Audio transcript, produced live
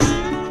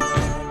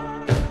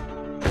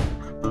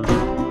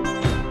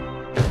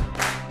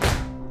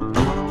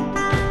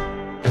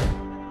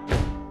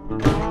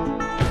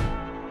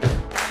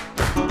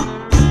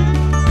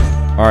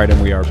All right,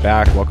 and we are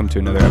back. Welcome to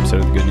another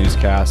episode of the Good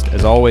Newscast.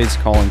 As always,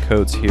 Colin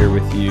Coates here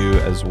with you,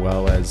 as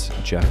well as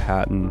Jeff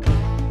Hatton,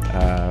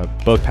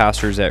 both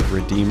pastors at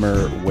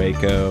Redeemer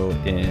Waco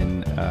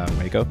in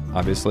Waco,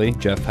 obviously.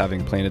 Jeff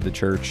having planted the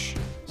church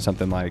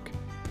something like,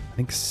 I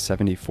think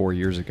 74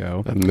 years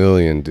ago. A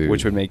million, dude.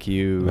 Which would make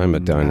you I'm a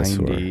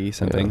dinosaur. 90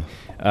 something.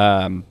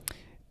 Yeah.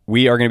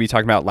 We are going to be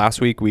talking about,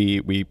 last week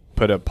we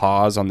put a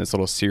pause on this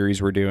little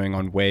series we're doing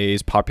on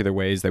popular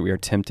ways that we are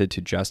tempted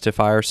to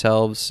justify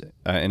ourselves.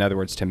 In other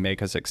words, to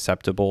make us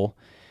acceptable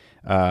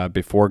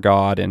before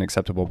God and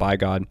acceptable by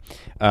God.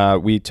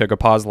 We took a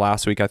pause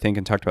last week, I think,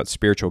 and talked about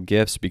spiritual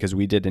gifts because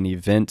we did an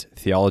event,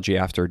 Theology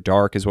After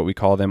Dark is what we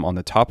call them, on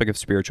the topic of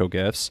spiritual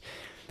gifts.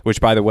 Which,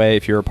 by the way,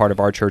 if you're a part of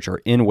our church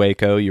or in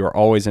Waco, you are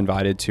always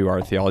invited to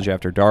our Theology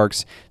After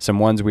Darks. Some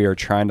ones we are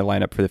trying to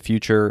line up for the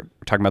future.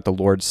 We're talking about the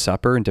Lord's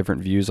Supper and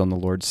different views on the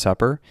Lord's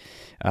Supper.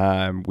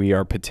 We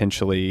are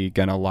potentially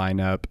going to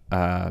line up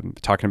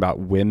talking about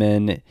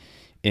women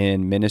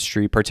in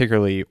ministry,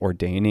 particularly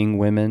ordaining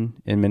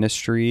women in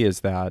ministry. Is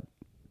that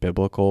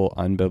biblical,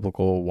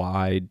 unbiblical?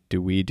 Why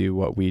do we do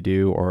what we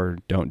do or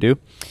don't do?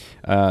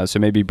 So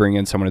maybe bring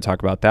in someone to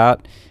talk about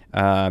that.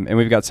 And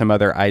we've got some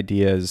other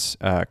ideas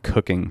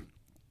cooking.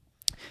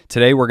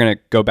 Today, we're going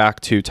to go back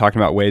to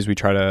talking about ways we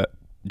try to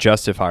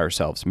justify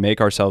ourselves, make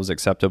ourselves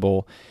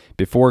acceptable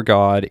before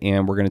God,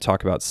 and we're going to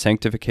talk about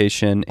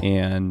sanctification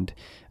and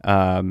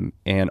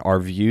our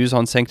views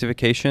on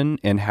sanctification,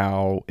 and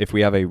how, if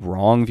we have a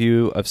wrong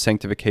view of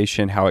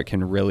sanctification, how it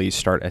can really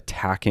start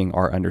attacking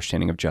our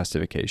understanding of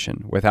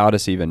justification without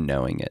us even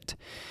knowing it.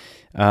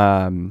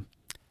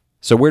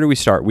 So where do we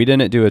start? We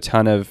didn't do a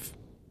ton of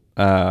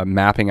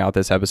mapping out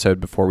this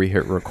episode before we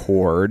hit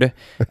record.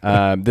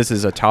 This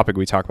is a topic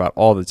we talk about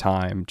all the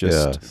time,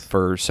 just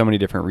for so many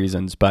different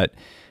reasons. But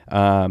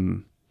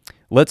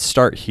let's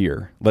start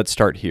here.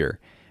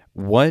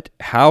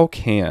 How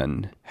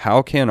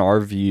can our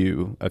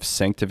view of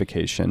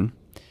sanctification?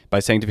 By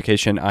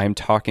sanctification, I'm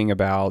talking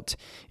about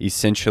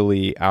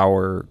essentially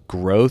our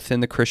growth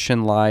in the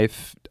Christian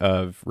life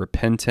of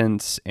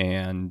repentance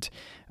and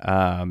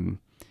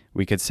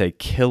we could say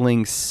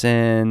killing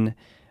sin,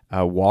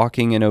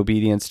 walking in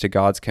obedience to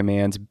God's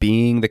commands,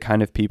 being the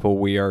kind of people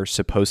we are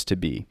supposed to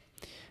be.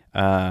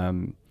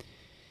 When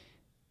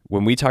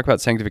we talk about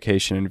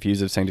sanctification and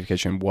views of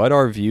sanctification, what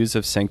are views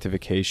of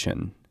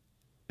sanctification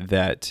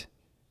that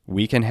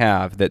we can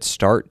have that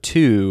start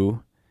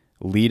to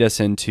lead us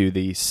into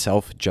the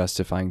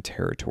self-justifying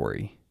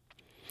territory?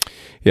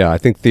 Yeah, I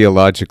think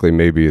theologically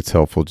maybe it's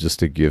helpful just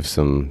to give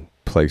some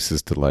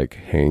places to like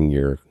hang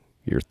your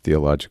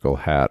theological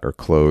hat or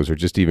clothes, or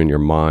just even your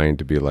mind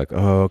to be like,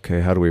 oh,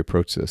 okay, how do we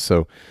approach this?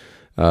 So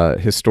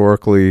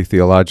historically,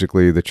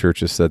 theologically, the church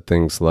has said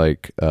things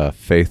like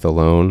faith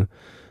alone.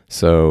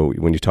 So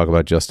when you talk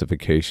about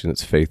justification,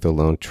 it's faith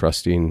alone,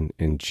 trusting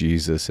in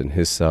Jesus and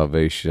his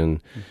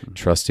salvation,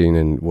 trusting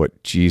in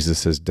what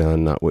Jesus has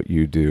done, not what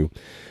you do.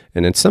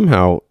 And then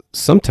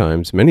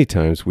sometimes, many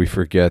times, we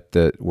forget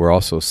that we're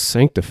also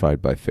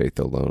sanctified by faith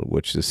alone,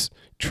 which is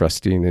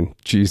trusting in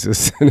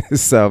Jesus and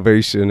his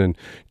salvation and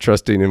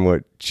trusting in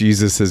what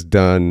Jesus has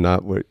done,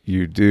 not what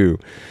you do.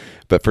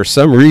 But for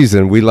some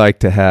reason, we like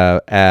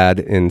to add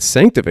in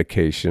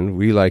sanctification,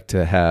 we like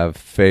to have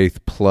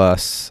faith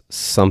plus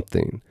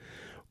something,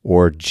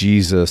 or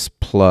Jesus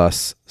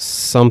plus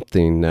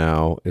something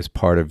now is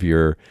part of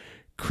your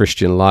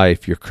Christian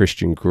life, your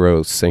Christian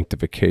growth,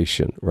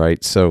 sanctification,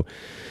 right? So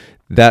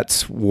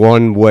that's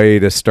one way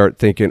to start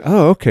thinking,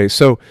 oh, okay,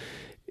 so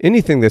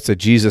anything that's a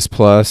Jesus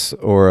plus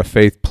or a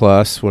faith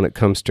plus when it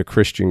comes to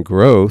Christian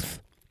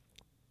growth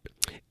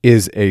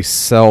is a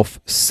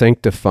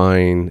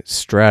self-sanctifying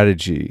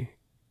strategy.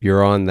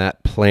 You're on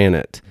that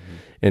planet.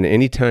 And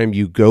anytime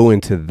you go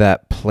into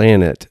that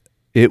planet,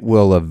 it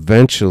will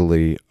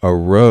eventually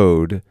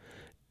erode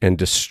and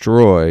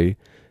destroy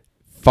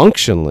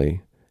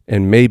functionally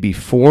and maybe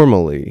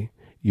formally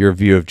your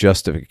view of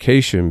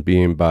justification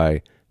being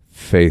by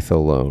faith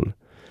alone.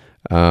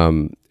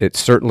 It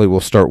certainly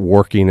will start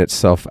working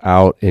itself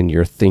out in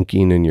your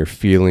thinking and your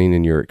feeling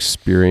and your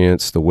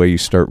experience, the way you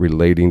start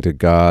relating to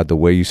God, the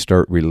way you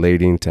start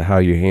relating to how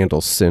you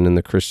handle sin in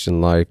the Christian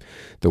life,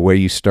 the way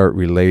you start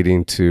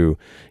relating to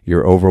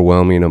your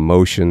overwhelming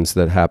emotions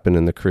that happen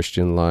in the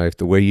Christian life,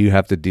 the way you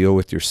have to deal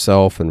with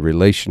yourself and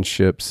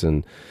relationships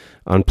and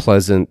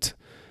unpleasant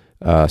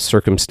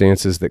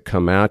circumstances that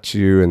come at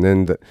you, and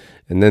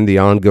then the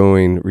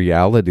ongoing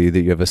reality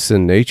that you have a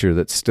sin nature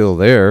that's still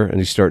there, and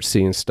you start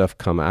seeing stuff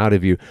come out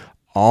of you.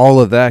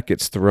 All of that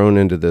gets thrown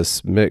into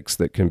this mix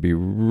that can be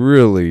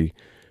really,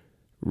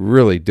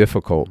 really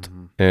difficult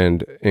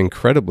and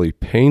incredibly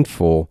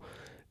painful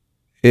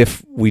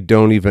if we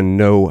don't even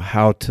know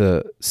how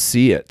to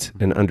see it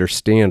and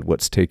understand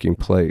what's taking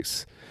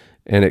place.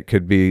 And it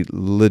could be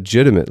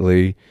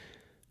legitimately,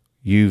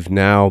 you've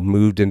now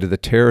moved into the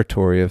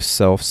territory of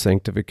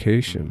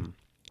self-sanctification,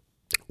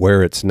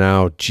 where it's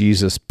now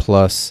Jesus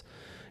plus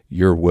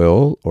your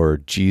will, or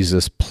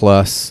Jesus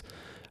plus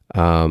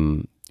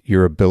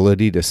your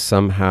ability to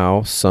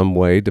somehow, some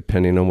way,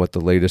 depending on what the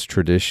latest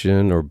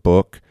tradition or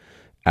book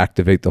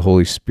activate the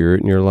Holy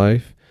Spirit in your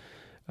life.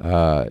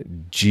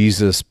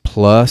 Jesus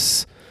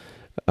plus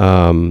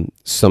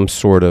some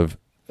sort of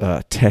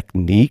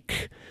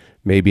technique,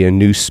 maybe a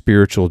new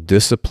spiritual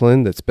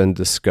discipline that's been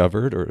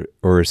discovered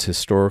or is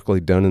historically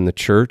done in the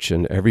church,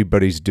 and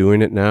everybody's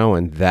doing it now,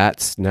 and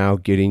that's now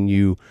getting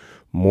you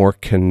more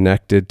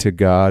connected to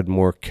God,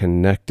 more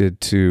connected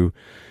to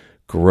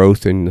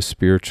growth in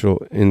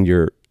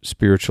your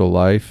spiritual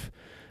life.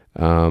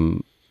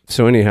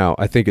 So anyhow,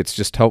 I think it's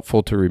just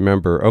helpful to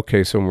remember,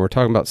 okay, so when we're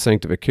talking about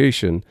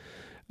sanctification,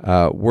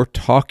 we're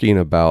talking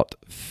about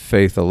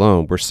faith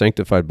alone. We're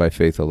sanctified by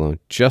faith alone,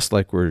 just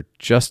like we're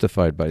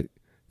justified by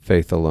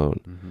faith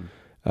alone,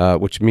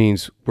 which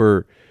means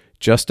we're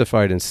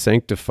justified and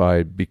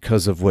sanctified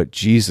because of what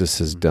Jesus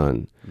has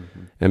done,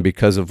 and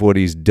because of what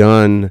he's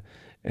done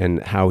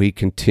and how he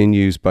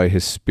continues by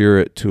his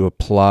Spirit to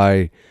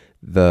apply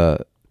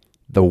the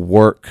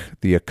work,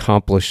 the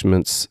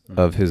accomplishments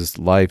of his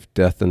life,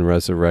 death, and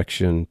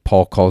resurrection.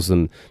 Paul calls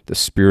them the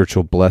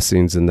spiritual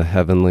blessings in the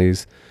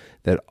heavenlies,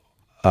 that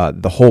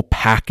the whole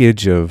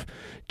package of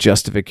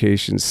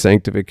justification,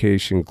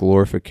 sanctification,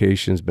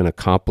 glorification has been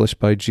accomplished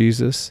by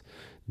Jesus,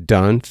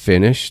 done,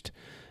 finished,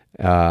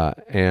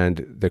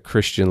 and the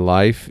Christian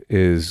life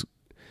is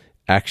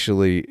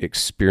actually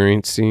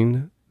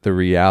experiencing the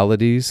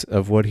realities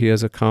of what he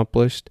has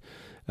accomplished.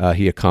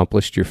 He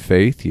accomplished your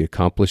faith. He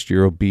accomplished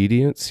your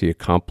obedience. He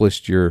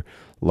accomplished your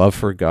love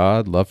for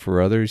God, love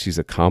for others. He's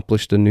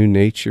accomplished a new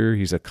nature.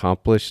 He's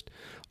accomplished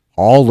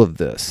all of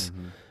this.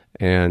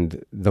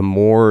 And the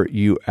more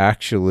you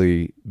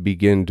actually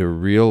begin to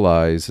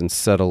realize and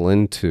settle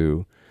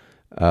into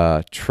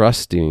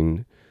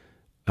trusting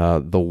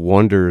the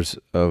wonders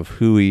of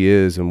who he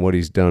is and what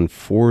he's done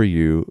for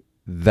you,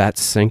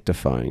 that's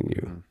sanctifying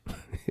you.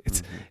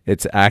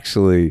 It's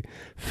actually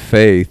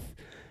faith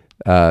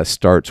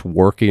starts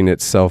working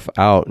itself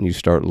out, and you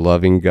start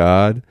loving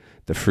God.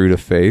 The fruit of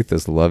faith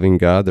is loving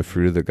God. The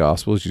fruit of the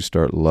gospel is you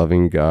start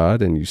loving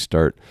God, and you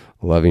start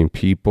loving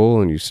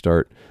people, and you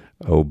start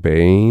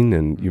obeying,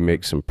 and you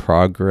make some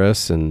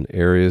progress in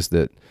areas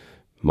that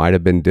might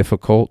have been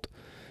difficult.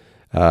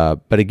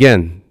 But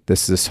again,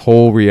 this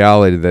whole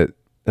reality that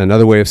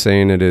another way of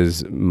saying it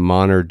is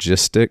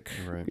monergistic.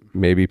 Right.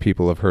 Maybe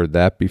people have heard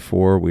that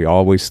before. We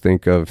always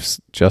think of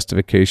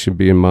justification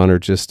being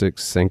monergistic.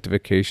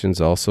 Sanctification is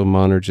also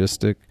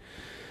monergistic.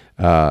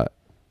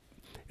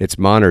 It's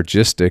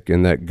monergistic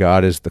in that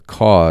God is the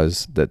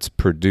cause that's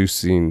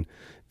producing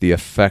the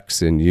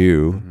effects in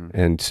you.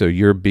 And so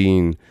you're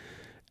being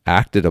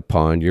acted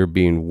upon, you're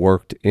being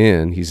worked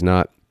in. He's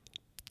not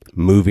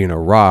moving a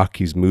rock,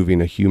 he's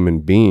moving a human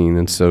being.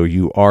 And so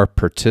you are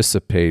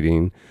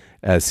participating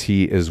as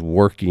he is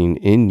working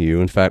in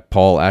you. In fact,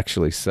 Paul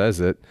actually says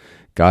it.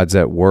 God's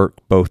at work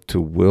both to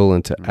will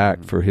and to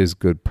act for his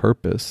good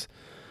purpose.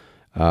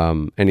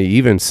 And he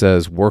even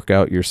says, work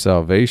out your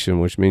salvation,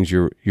 which means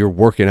you're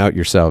working out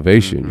your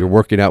salvation. You're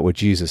working out what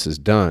Jesus has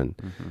done.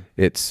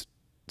 It's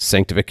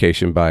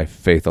sanctification by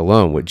faith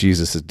alone, what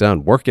Jesus has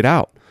done. Work it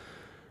out.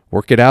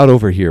 Work it out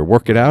over here.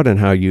 Work it out in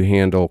how you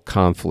handle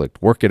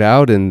conflict. Work it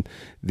out in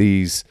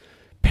these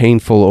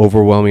painful,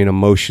 overwhelming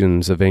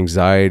emotions of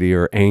anxiety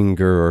or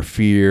anger or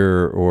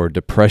fear or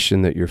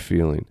depression that you're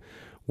feeling.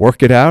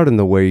 Work it out in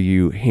the way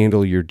you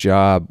handle your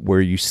job, where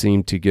you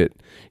seem to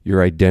get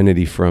your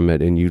identity from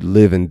it and you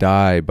live and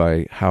die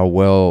by how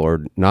well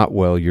or not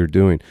well you're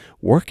doing.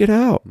 Work it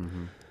out.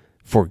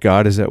 For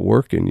God is at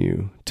work in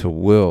you to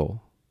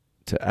will,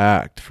 to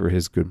act for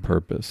his good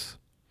purpose.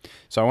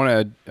 So I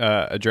want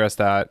to address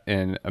that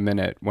in a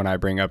minute when I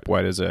bring up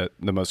what is the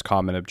most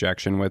common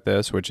objection with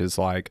this, which is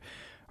like,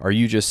 are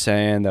you just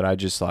saying that I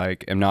just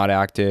like am not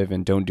active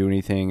and don't do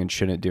anything and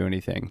shouldn't do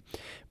anything?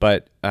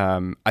 But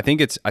I think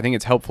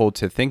it's helpful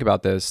to think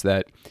about this,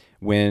 that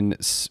when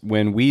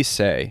we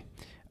say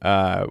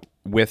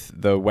with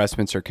the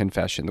Westminster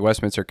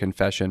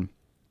Confession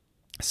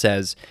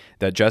says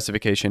that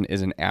justification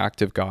is an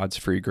act of God's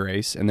free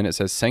grace, and then it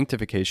says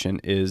sanctification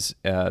is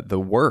the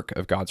work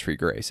of God's free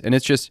grace. And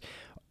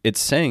it's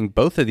saying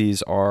both of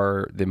these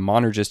are the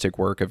monergistic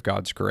work of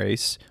God's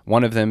grace.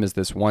 One of them is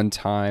this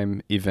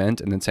one-time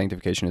event, and then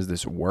sanctification is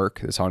this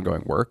work, this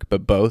ongoing work,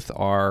 but both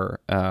are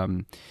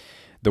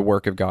the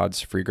work of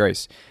God's free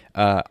grace.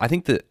 I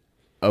think that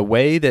a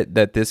way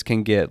that this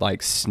can get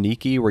like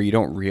sneaky, where you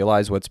don't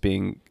realize what's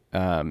being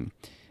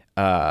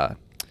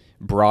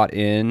brought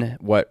in,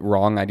 what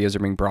wrong ideas are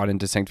being brought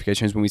into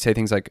sanctification, is when we say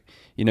things like,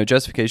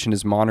 justification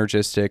is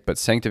monergistic, but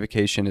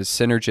sanctification is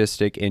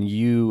synergistic, and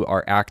you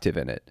are active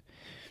in it.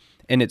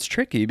 And it's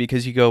tricky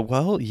because you go,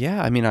 well,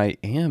 yeah, I mean, I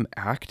am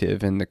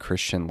active in the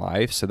Christian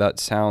life, so that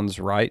sounds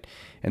right.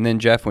 And then,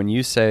 Jeff, when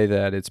you say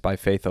that it's by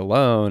faith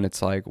alone,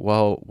 it's like,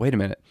 well, wait a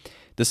minute.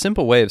 The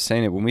simple way of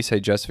saying it, when we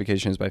say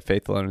justification is by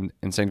faith alone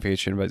and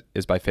sanctification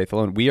is by faith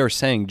alone, we are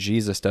saying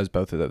Jesus does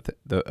both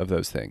of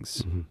those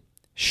things.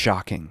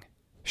 Shocking.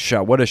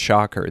 What a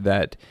shocker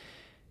that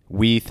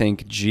we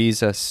think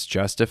Jesus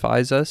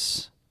justifies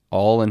us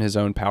all in his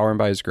own power and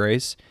by his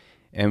grace.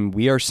 And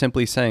we are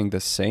simply saying the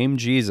same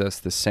Jesus,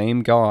 the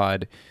same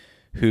God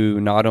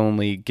who not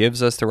only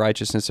gives us the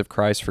righteousness of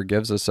Christ,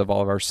 forgives us of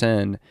all of our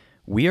sin,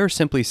 we are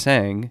simply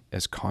saying,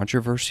 as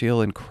controversial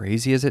and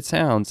crazy as it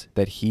sounds,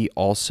 that he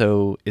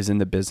also is in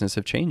the business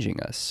of changing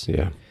us.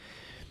 Yeah.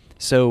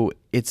 So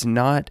it's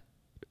not,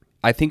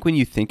 I think when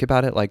you think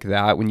about it like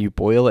that, when you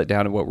boil it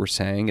down to what we're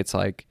saying, it's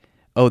like,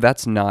 oh,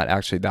 that's not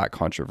actually that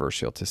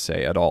controversial to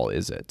say at all,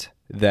 is it?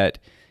 That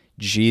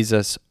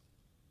Jesus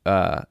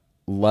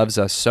loves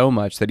us so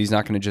much that he's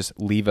not going to just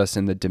leave us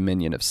in the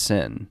dominion of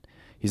sin.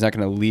 He's not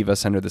going to leave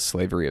us under the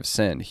slavery of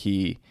sin.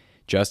 He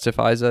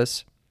justifies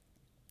us,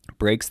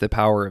 breaks the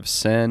power of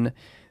sin,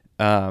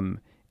 and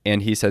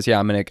he says, "Yeah,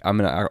 I'm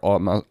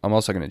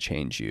also going to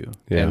change you,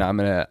 and I'm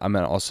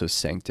gonna also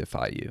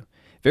sanctify you."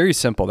 Very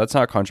simple. That's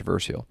not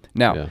controversial.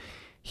 Now,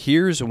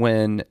 here's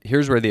where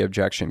the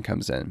objection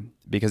comes in,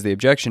 because the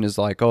objection is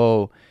like,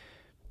 "Oh,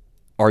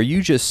 are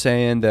you just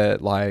saying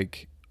that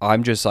like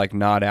I'm just like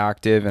not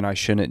active and I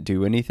shouldn't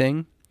do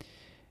anything?"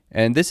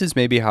 And this is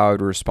maybe how I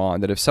would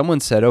respond, that if someone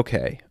said,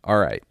 okay, all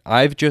right,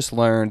 I've just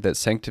learned that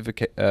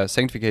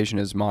sanctification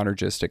is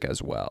monergistic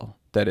as well,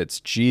 that it's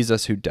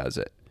Jesus who does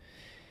it.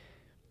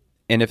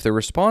 And if the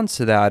response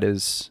to that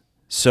is,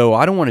 so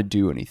I don't want to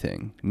do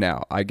anything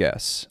now, I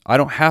guess. I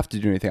don't have to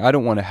do anything. I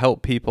don't want to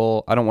help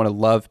people. I don't want to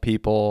love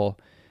people.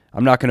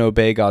 I'm not going to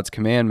obey God's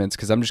commandments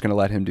because I'm just going to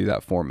let him do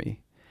that for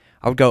me.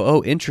 I would go,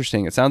 oh,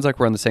 interesting. It sounds like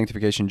we're on the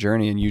sanctification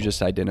journey and you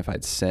just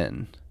identified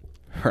sin,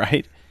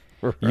 right?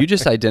 Right. You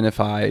just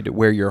identified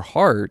where your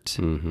heart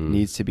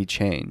needs to be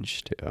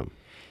changed. Yeah.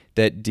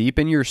 That deep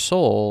in your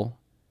soul,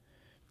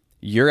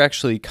 you're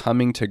actually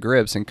coming to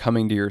grips and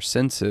coming to your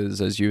senses,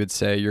 as you would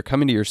say. You're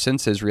coming to your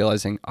senses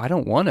realizing, I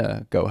don't want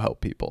to go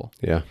help people.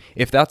 Yeah.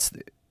 If that's,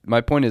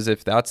 my point is,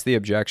 if that's the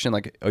objection,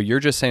 like, oh, you're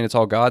just saying it's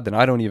all God, then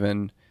I don't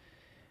even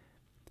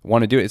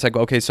want to do it. It's like,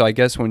 okay, so I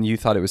guess when you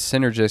thought it was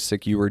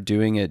synergistic, you were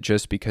doing it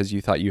just because you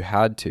thought you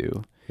had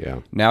to.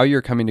 Yeah. Now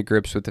you're coming to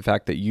grips with the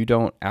fact that you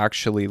don't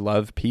actually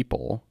love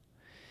people.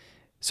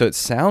 So it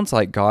sounds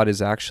like God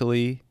is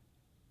actually,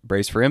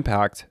 brace for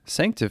impact,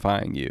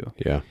 sanctifying you.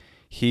 Yeah.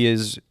 He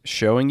is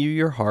showing you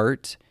your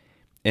heart,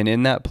 and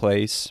in that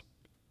place,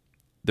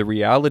 the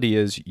reality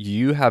is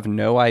you have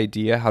no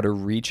idea how to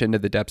reach into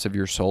the depths of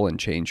your soul and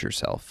change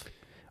yourself.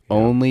 Yeah.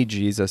 Only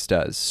Jesus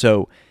does.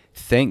 So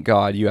thank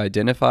God you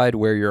identified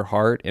where your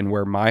heart and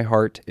where my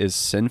heart is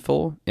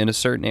sinful in a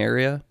certain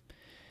area.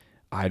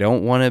 I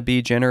don't want to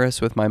be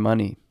generous with my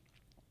money.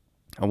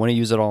 I want to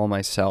use it all on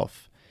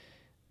myself.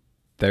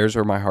 There's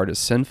where my heart is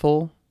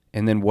sinful.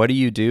 And then what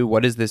do?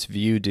 What does this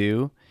view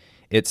do?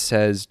 It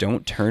says,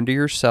 don't turn to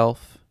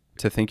yourself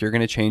to think you're going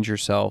to change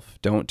yourself.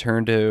 Don't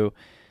turn to,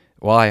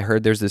 well, I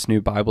heard there's this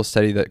new Bible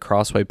study that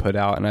Crossway put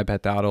out, and I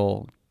bet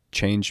that'll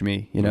change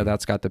me. You know,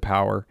 that's got the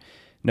power.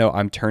 No,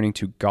 I'm turning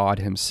to God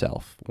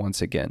himself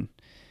once again.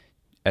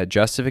 At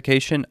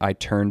justification, I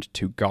turned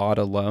to God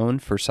alone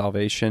for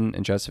salvation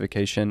and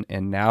justification.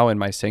 And now in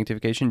my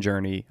sanctification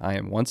journey, I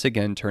am once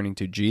again turning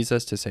to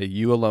Jesus to say,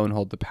 you alone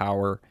hold the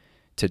power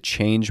to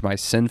change my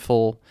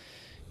sinful,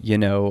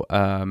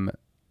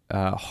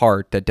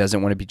 heart that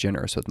doesn't want to be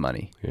generous with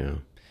money. Yeah.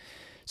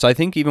 So I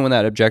think even when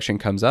that objection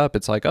comes up,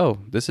 it's like, oh,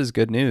 this is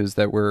good news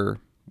that we're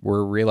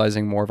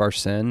realizing more of our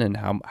sin and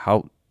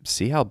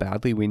how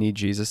badly we need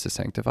Jesus to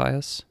sanctify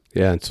us.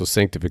 Yeah, and so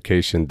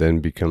sanctification then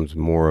becomes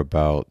more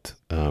about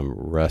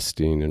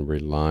resting and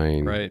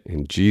relying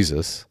in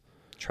Jesus.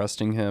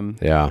 Trusting him.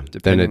 Yeah.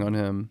 Depending on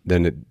him.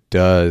 Then it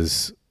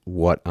does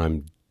what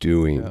I'm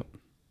doing. Yep.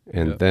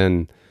 And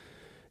then,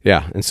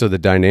 and so the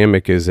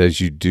dynamic is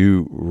as you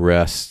do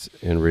rest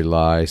and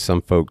rely,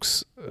 some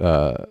folks,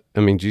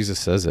 Jesus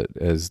says it,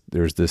 as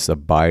there's this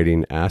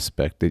abiding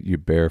aspect that you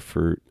bear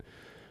fruit,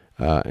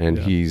 and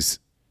he's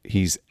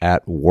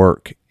at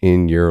work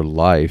in your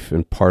life.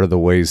 And part of the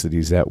ways that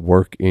he's at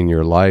work in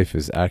your life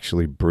is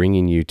actually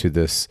bringing you to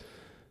this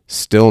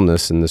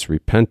stillness and this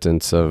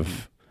repentance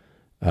of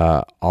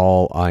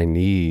all I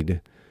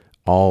need,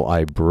 all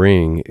I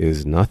bring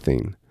is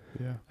nothing.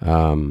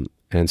 Yeah.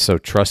 And so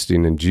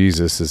trusting in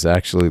Jesus is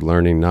actually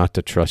learning not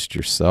to trust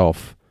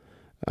yourself.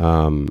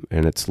 And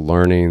it's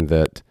learning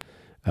that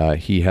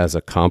he has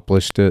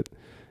accomplished it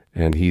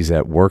and he's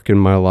at work in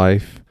my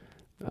life.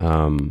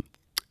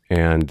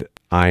 And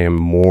I am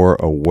more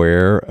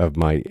aware of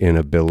my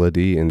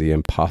inability and the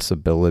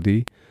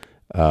impossibility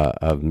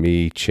of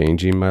me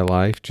changing my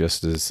life,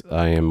 just as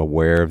I am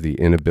aware of the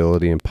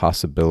inability and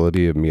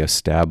possibility of me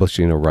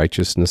establishing a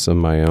righteousness of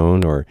my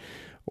own,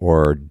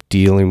 or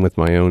dealing with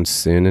my own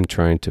sin and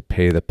trying to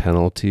pay the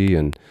penalty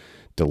and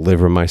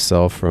deliver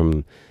myself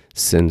from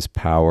sin's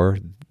power.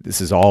 This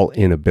is all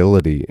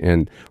inability,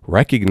 and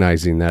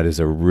recognizing that is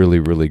a really,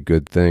 really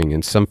good thing.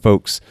 And some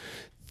folks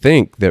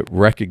think that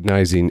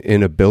recognizing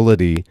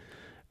inability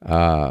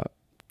and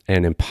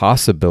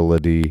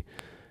impossibility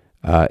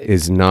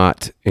is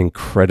not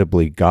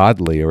incredibly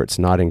godly, or it's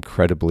not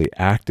incredibly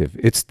active.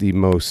 It's the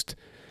most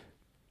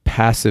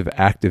passive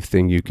active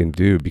thing you can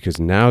do, because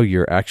now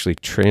you're actually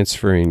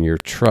transferring your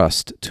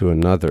trust to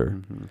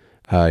another.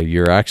 Mm-hmm.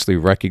 You're actually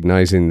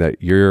recognizing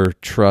that your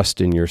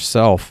trust in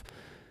yourself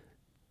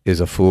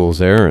is a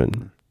fool's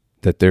errand,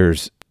 that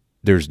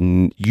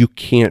you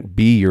can't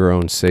be your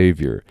own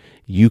savior.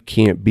 You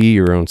can't be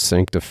your own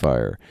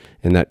sanctifier.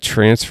 And that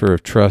transfer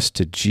of trust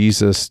to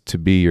Jesus to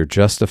be your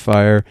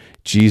justifier,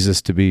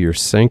 Jesus to be your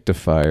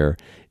sanctifier,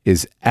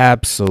 is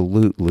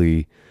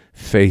absolutely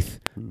faith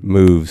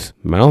moves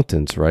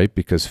mountains, right?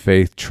 Because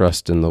faith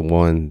trusts in the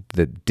one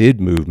that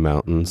did move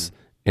mountains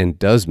and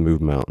does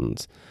move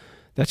mountains.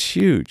 That's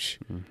huge.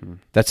 Mm-hmm.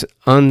 That's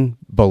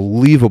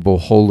unbelievable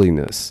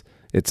holiness.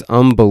 It's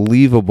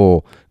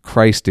unbelievable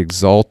Christ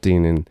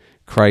exalting and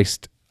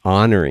Christ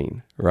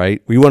honoring,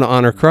 right? We want to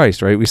honor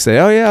Christ, right? We say,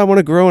 oh yeah, I want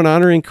to grow in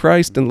honoring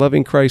Christ and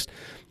loving Christ.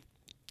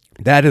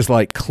 That is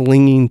like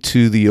clinging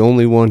to the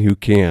only one who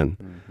can.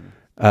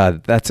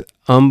 That's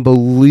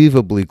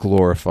unbelievably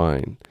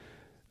glorifying.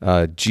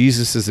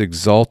 Jesus is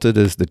exalted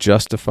as the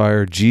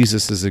justifier.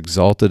 Jesus is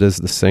exalted as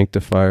the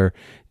sanctifier.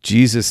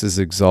 Jesus is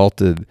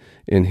exalted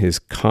in his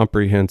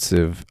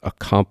comprehensive,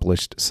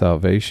 accomplished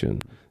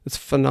salvation. It's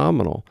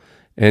phenomenal.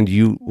 And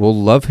you will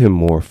love him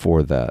more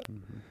for that.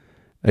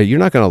 You're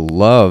not going to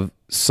love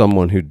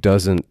someone who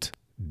doesn't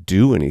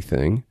do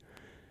anything.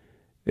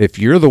 If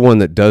you're the one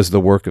that does the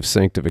work of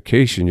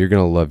sanctification, you're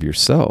going to love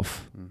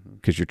yourself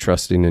because you're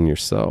trusting in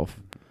yourself.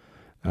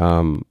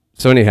 So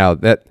anyhow,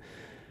 that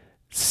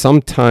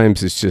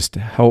sometimes it's just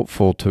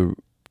helpful to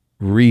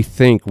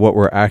rethink what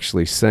we're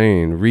actually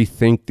saying,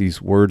 rethink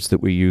these words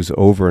that we use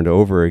over and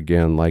over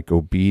again, like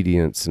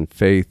obedience and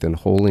faith and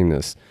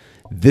holiness.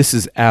 This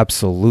is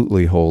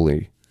absolutely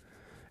holy.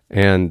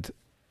 And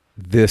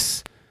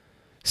this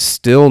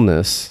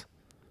stillness,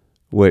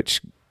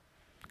 which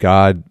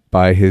God,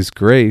 by his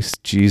grace,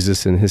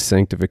 Jesus in his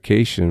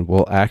sanctification,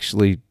 will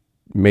actually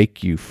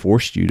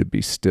force you to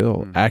be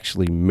still,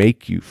 actually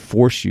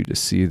force you to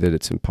see that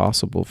it's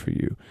impossible for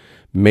you,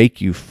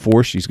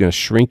 he's going to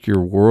shrink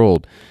your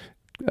world.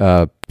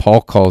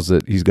 Paul calls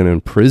it, he's going to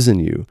imprison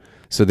you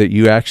so that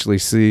you actually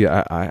see,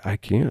 I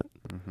can't.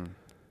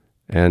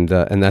 And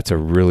that's a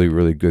really,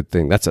 really good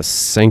thing. That's a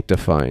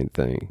sanctifying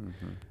thing.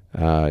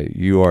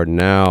 You are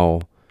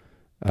now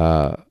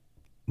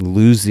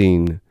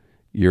losing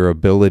your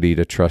ability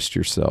to trust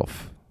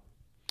yourself.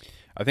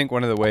 I think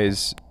one of the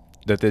ways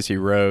that this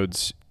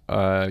erodes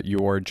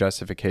your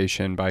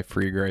justification by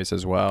free grace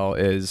as well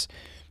is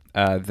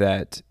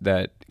that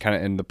kind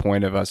of in the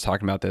point of us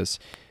talking about this,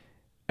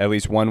 at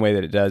least one way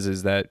that it does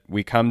is that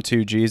we come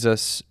to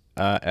Jesus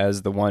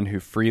as the one who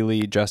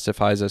freely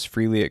justifies us,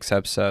 freely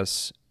accepts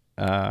us.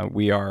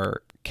 We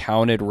are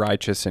counted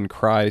righteous in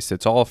Christ.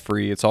 It's all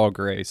free. It's all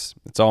grace.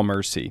 It's all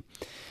mercy.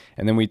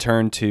 And then we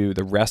turn to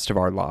the rest of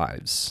our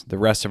lives, the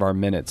rest of our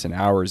minutes and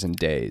hours and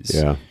days.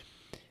 Yeah.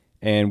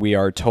 And we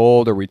are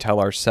told, or we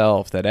tell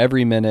ourselves, that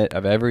every minute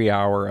of every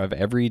hour of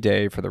every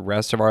day for the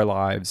rest of our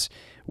lives,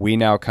 we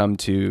now come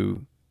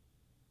to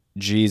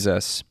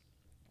Jesus,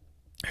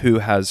 who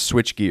has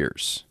switched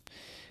gears.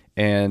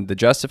 And the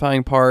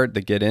justifying part,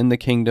 the get in the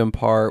kingdom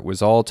part,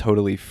 was all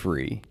totally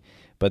free.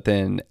 But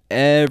then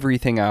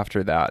everything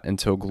after that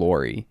until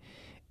glory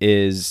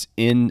is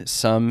in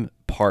some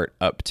part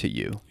up to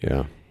you.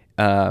 Yeah.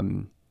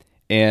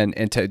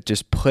 And to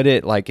just put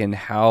it like in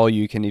how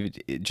you can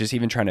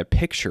even trying to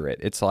picture it,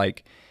 it's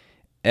like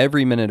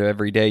every minute of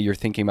every day you're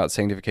thinking about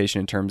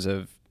sanctification in terms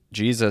of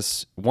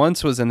Jesus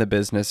once was in the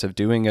business of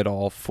doing it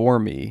all for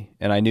me,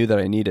 and I knew that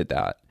I needed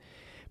that.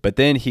 But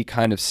then he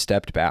kind of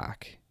stepped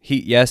back.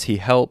 He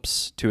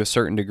helps to a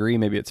certain degree.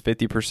 Maybe it's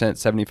 50%,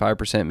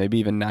 75%, maybe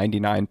even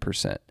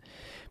 99%.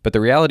 But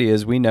the reality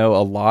is we know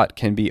a lot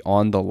can be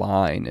on the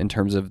line in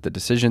terms of the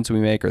decisions we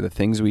make or the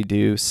things we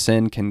do.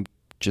 Sin can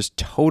just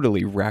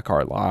totally wreck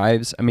our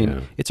lives. I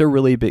mean, It's a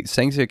really big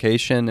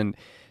sanctification, and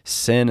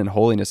sin and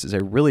holiness is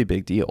a really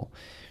big deal.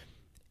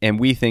 And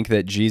we think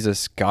that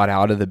Jesus got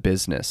out of the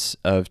business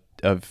of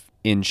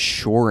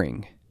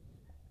ensuring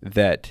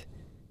that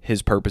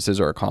his purposes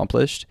are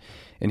accomplished.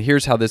 And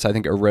here's how this, I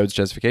think, erodes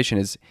justification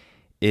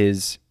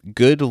is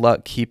good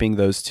luck keeping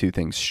those two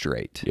things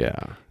straight.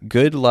 Yeah.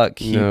 Good luck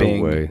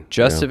keeping No way.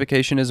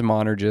 justification is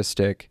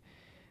monergistic,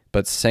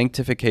 but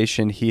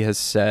sanctification, he has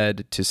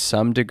said, to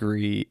some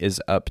degree, is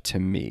up to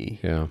me.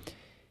 Yeah.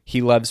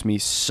 He loves me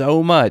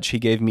so much, he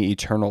gave me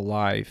eternal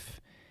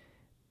life.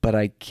 But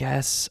I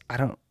guess,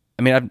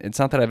 it's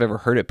not that I've ever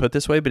heard it put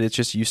this way, but it's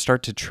just you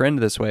start to trend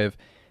this way of,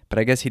 but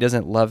I guess he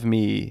doesn't love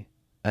me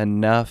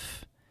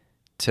enough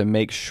to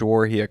make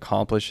sure he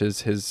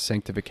accomplishes his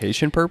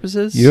sanctification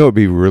purposes. You know what would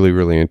be really,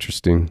 really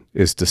interesting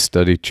is to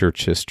study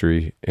church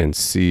history and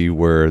see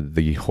where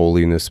the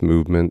holiness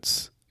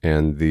movements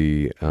and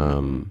the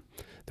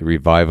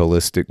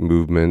revivalistic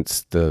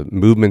movements, the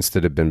movements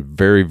that have been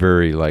very,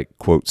 very, like,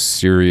 quote,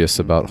 serious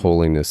about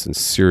holiness and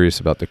serious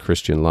about the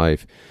Christian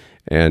life,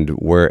 and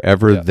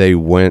wherever they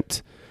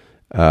went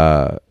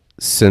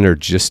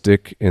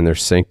synergistic in their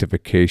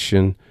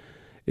sanctification,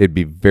 it'd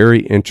be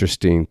very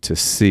interesting to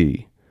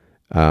see.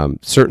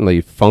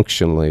 Certainly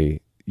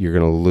functionally, you're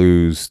going to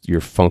lose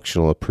your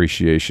functional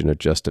appreciation of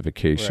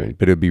justification. Right.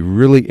 But it'd be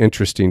really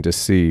interesting to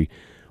see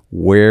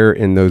where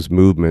in those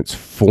movements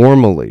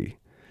formally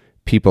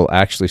people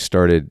actually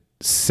started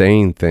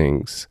saying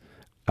things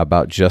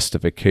about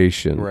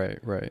justification,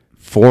 Right.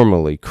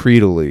 formally,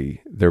 creedally,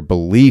 their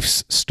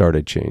beliefs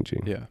started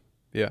changing.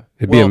 Yeah.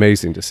 It'd be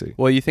amazing to see.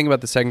 Well, you think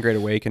about the Second Great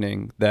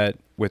Awakening that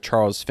with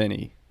Charles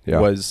Finney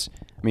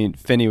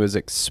Finney was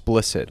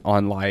explicit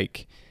on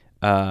like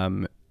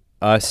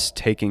us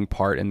taking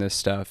part in this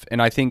stuff.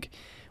 And I think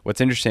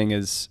what's interesting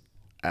is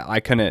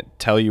I couldn't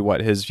tell you what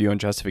his view on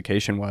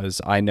justification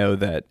was. I know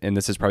that, and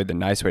this is probably the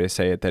nice way to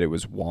say it, that it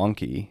was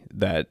wonky,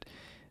 that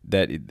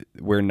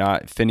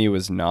Finney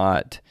was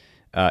not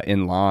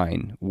in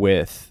line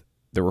with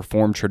the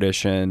Reformed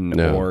tradition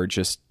or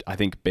just, I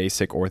think,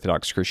 basic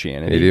Orthodox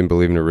Christianity. He didn't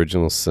believe in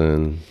original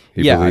sin.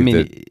 He believed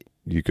that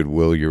you could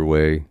will your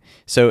way.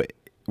 So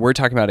we're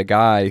talking about a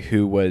guy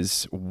who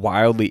was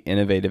wildly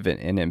innovative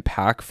and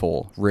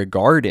impactful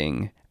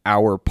regarding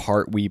our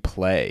part we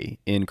play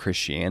in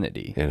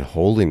Christianity. And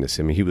holiness.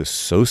 I mean, he was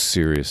so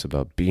serious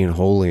about being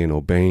holy and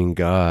obeying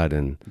God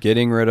and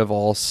getting rid of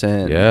all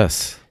sin.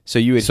 Yes. So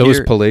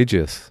is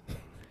Pelagius.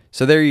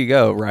 So there you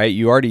go, right?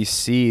 You already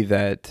see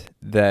that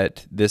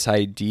this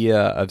idea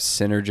of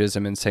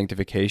synergism and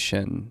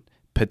sanctification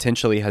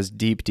potentially has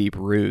deep, deep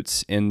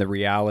roots in the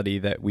reality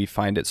that we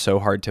find it so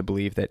hard to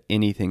believe that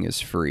anything is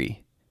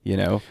free, you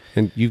know?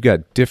 And you've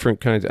got different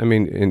kinds. I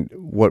mean, and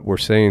what we're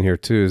saying here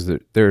too is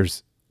that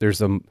there's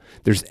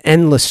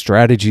endless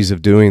strategies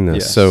of doing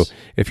this. Yes. So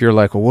if you're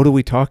like, well, what are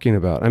we talking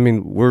about? I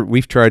mean,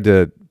 we've tried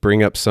to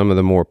bring up some of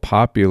the more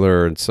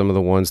popular and some of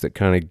the ones that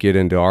kind of get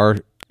into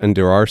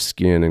our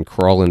skin and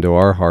crawl into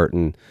our heart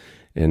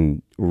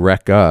and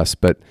wreck us.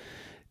 But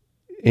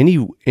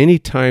any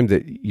time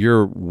that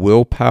your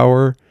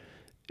willpower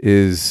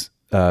is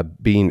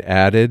being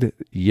added,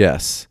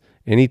 yes.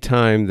 Any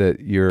time that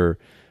you're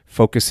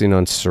focusing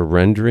on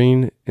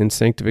surrendering in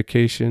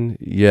sanctification,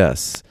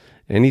 yes.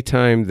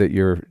 Anytime that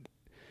you're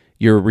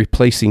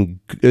replacing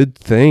good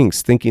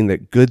things, thinking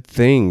that good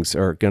things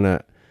are going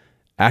to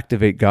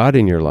activate God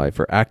in your life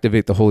or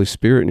activate the Holy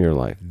Spirit in your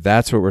life,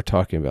 that's what we're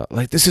talking about.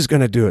 Like, this is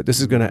going to do it. This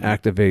is going to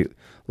activate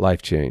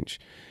life change.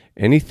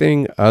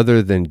 Anything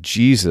other than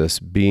Jesus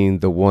being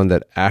the one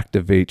that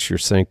activates your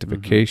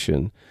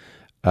sanctification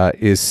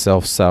is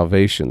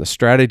self-salvation. The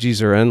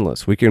strategies are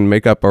endless. We can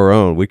make up our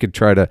own. We could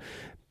try to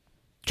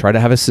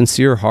have a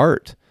sincere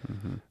heart.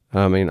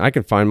 I mean, I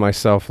can find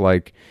myself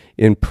like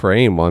in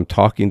praying while I'm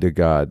talking to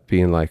God,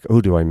 being like, "Oh,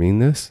 do I mean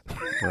this?"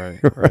 Right.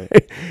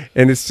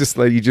 And it's just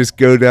like you just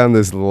go down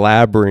this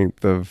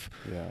labyrinth of,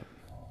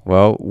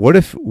 well, what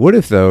if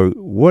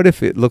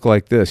it looked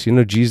like this? You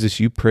know, Jesus,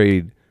 you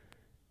prayed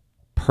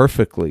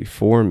perfectly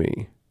for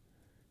me.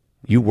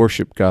 You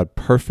worship God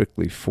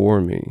perfectly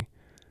for me.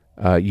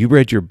 You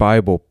read your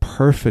Bible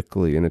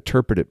perfectly and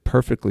interpreted it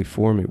perfectly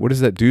for me. What does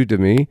that do to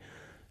me?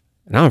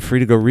 Now I'm free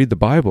to go read the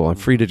Bible. I'm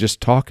free to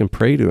just talk and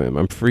pray to him.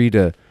 I'm free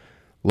to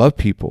love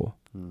people.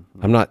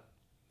 I'm not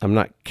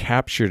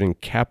captured and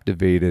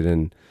captivated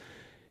and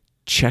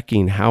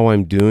checking how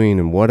I'm doing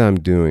and what I'm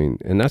doing.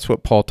 And that's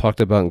what Paul talked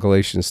about in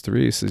Galatians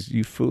 3. He says,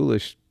 you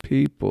foolish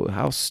people,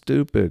 how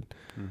stupid.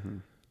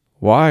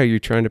 Why are you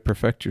trying to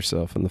perfect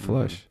yourself in the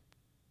flesh?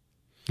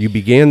 You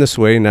began this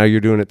way, now you're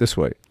doing it this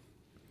way.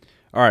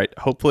 All right.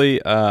 Hopefully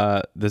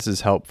this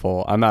is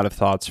helpful. I'm out of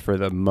thoughts for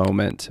the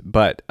moment,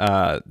 but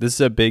this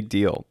is a big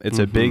deal. It's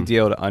a big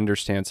deal to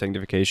understand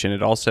sanctification.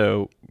 It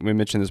also, we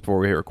mentioned this before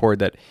we hit record,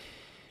 that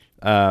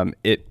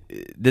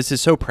this is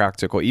so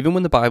practical. Even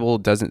when the Bible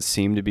doesn't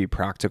seem to be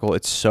practical,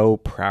 it's so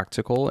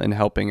practical in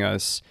helping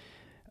us.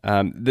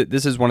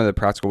 This is one of the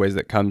practical ways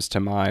that comes to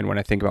mind when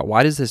I think about,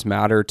 why does this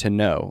matter to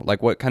know?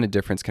 Like, what kind of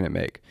difference can it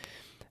make?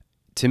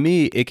 To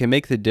me, it can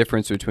make the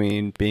difference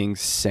between being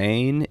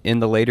sane in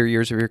the later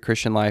years of your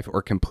Christian life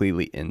or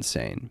completely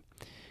insane.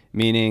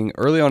 Meaning,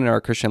 early on in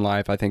our Christian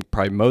life, I think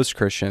probably most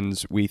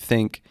Christians, we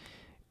think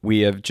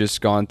we have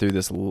just gone through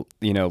this,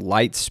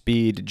 light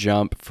speed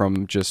jump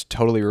from just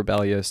totally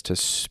rebellious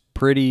to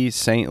pretty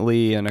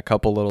saintly and a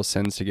couple little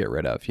sins to get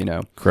rid of,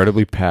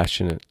 Incredibly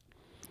passionate.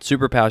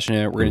 Super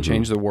passionate. We're going to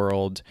change the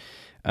world.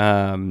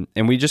 And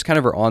we just kind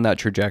of are on that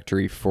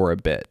trajectory for a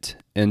bit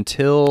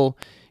until,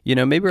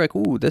 maybe we're like,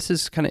 ooh, this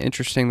is kind of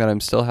interesting that I'm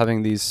still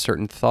having these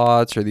certain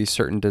thoughts or these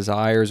certain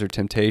desires or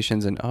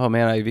temptations. And, oh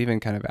man, I've even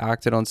kind of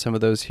acted on some of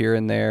those here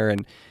and there.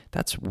 And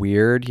that's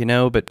weird,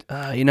 but,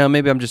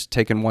 maybe I'm just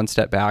taking one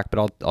step back,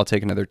 but I'll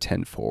take another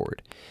 10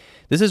 forward.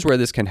 This is where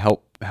this can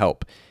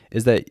help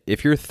is that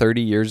if you're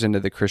 30 years into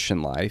the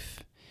Christian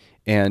life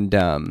and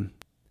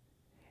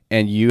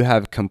you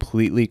have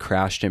completely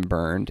crashed and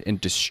burned and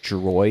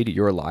destroyed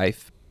your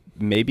life,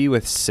 maybe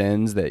with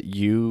sins that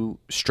you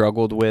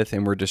struggled with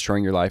and were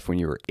destroying your life when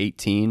you were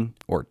 18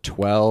 or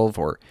 12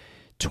 or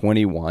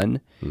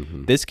 21,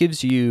 this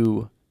gives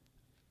you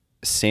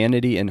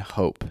sanity and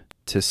hope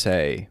to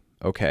say,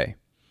 okay,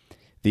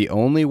 the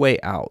only way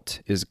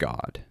out is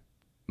God.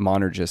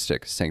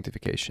 Monergistic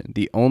sanctification.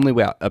 The only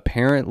way out.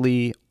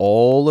 Apparently,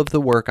 all of the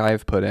work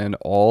I've put in,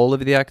 all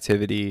of the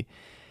activity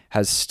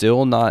has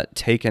still not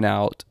taken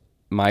out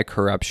my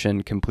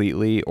corruption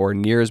completely or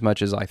near as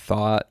much as I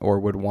thought or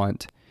would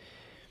want.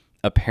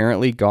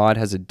 Apparently, God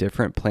has a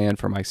different plan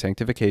for my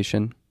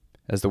sanctification,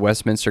 as the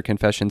Westminster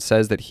Confession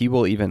says, that he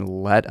will even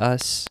let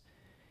us.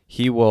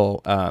 He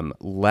will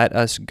let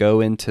us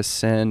go into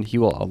sin. He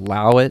will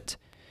allow it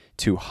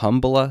to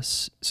humble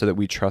us so that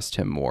we trust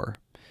him more.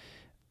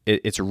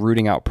 It's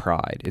rooting out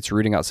pride. It's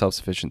rooting out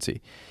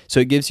self-sufficiency. So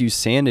it gives you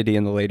sanity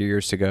in the later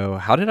years to go,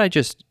 how did I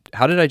just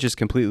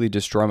completely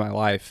destroy my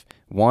life?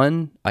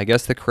 One, I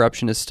guess the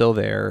corruption is still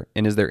there.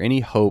 And is there any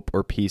hope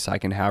or peace I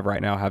can have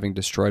right now, having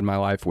destroyed my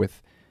life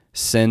with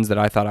sins that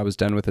I thought I was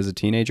done with as a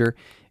teenager?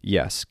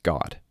 Yes,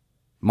 God.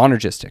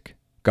 Monergistic.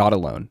 God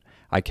alone.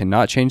 I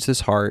cannot change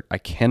this heart. I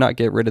cannot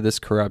get rid of this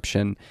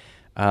corruption.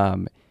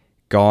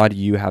 God,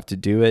 you have to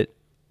do it.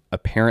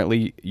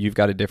 Apparently, you've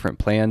got a different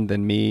plan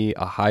than me,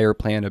 a higher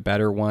plan, a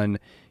better one.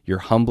 You're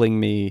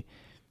humbling me.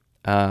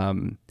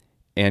 And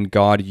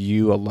God,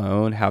 you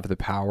alone have the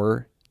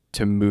power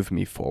to move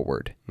me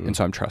forward. And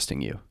so I'm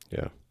trusting you.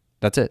 Yeah.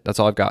 That's it. That's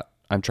all I've got.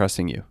 I'm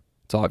trusting you.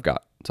 That's all I've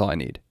got. That's all I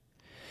need.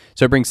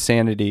 So it brings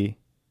sanity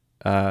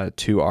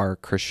to our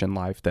Christian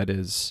life that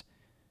is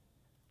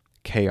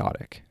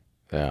chaotic.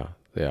 Yeah.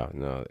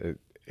 No,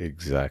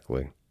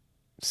 exactly.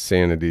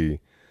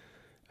 Sanity,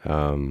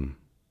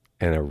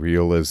 and a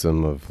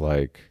realism of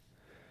like,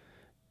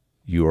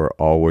 you are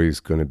always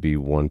going to be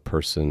one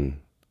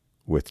person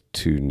with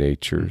two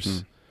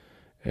natures.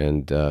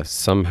 And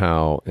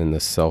somehow in the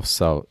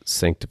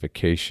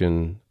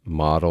self-sanctification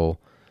model,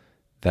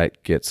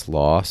 that gets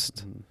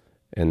lost.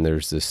 And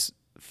there's this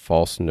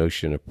false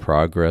notion of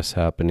progress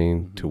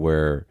happening to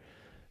where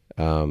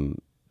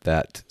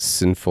that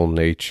sinful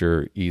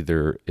nature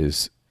either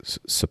is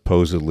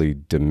supposedly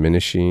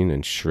diminishing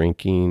and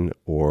shrinking,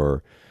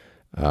 or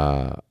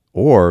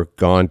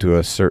gone to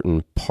a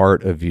certain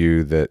part of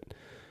you that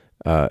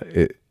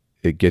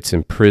it gets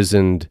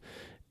imprisoned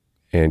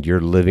and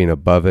you're living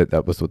above it.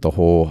 That was what the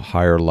whole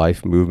higher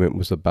life movement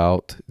was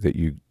about, that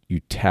you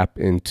tap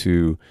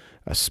into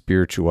a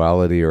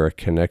spirituality or a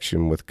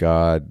connection with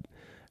God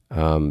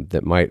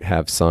that might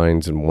have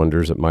signs and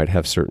wonders, that might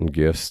have certain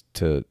gifts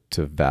to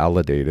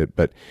validate it,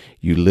 but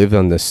you live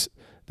on this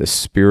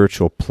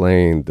spiritual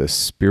plane, the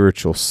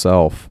spiritual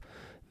self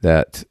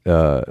that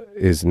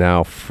is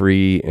now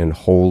free and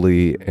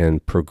holy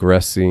and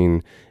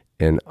progressing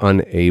and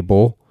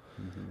unable,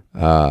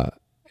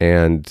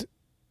 and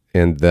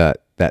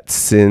that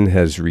sin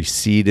has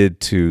receded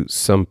to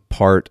some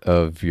part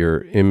of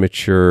your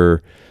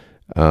immature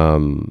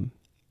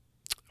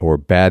or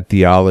bad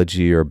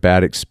theology or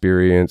bad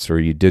experience, or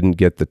you didn't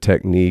get the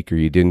technique, or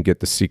you didn't get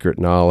the secret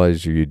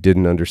knowledge, or you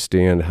didn't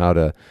understand how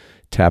to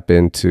tap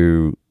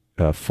into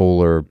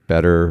fuller,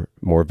 better,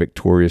 more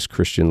victorious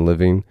Christian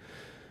living.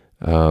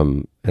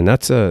 And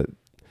that's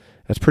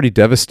pretty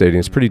devastating.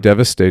 It's pretty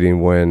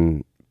devastating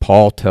when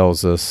Paul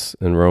tells us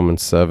in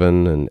Romans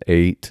 7 and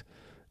 8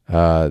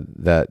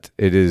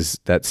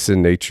 that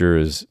sin nature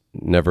is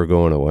never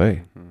going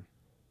away.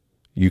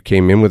 You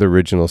came in with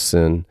original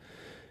sin.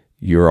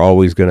 You're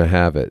always going to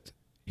have it.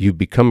 You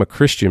become a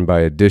Christian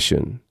by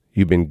addition.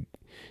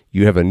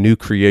 You have a new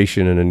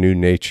creation and a new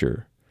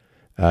nature.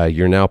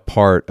 You're now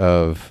part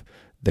of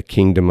the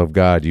kingdom of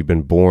God. You've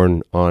been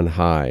born on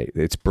high.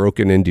 It's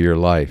broken into your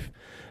life.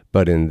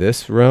 But in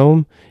this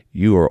realm,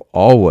 you are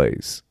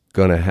always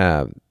going to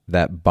have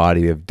that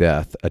body of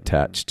death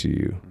attached to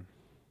you.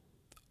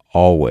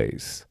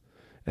 Always.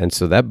 And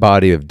so that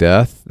body of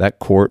death, that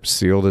corpse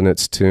sealed in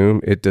its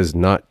tomb, it does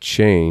not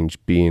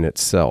change being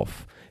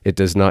itself. It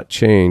does not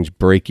change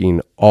breaking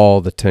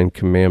all the 10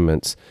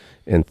 commandments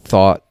in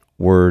thought,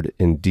 word,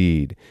 and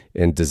deed,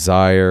 and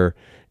desire,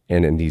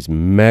 and in these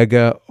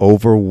mega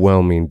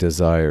overwhelming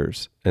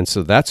desires. And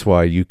so that's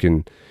why you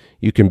can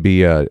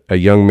be a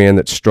young man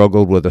that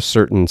struggled with a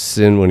certain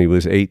sin when he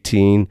was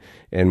 18,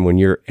 and when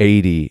you're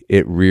 80,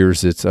 it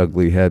rears its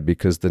ugly head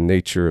because the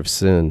nature of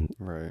sin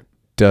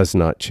does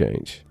not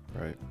change.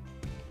 Right.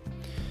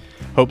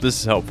 Hope this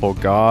is helpful.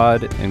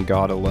 God and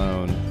God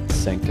alone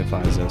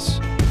sanctifies us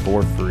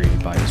for free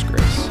by his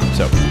grace.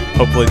 So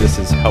hopefully this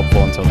is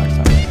helpful. Until next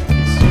time.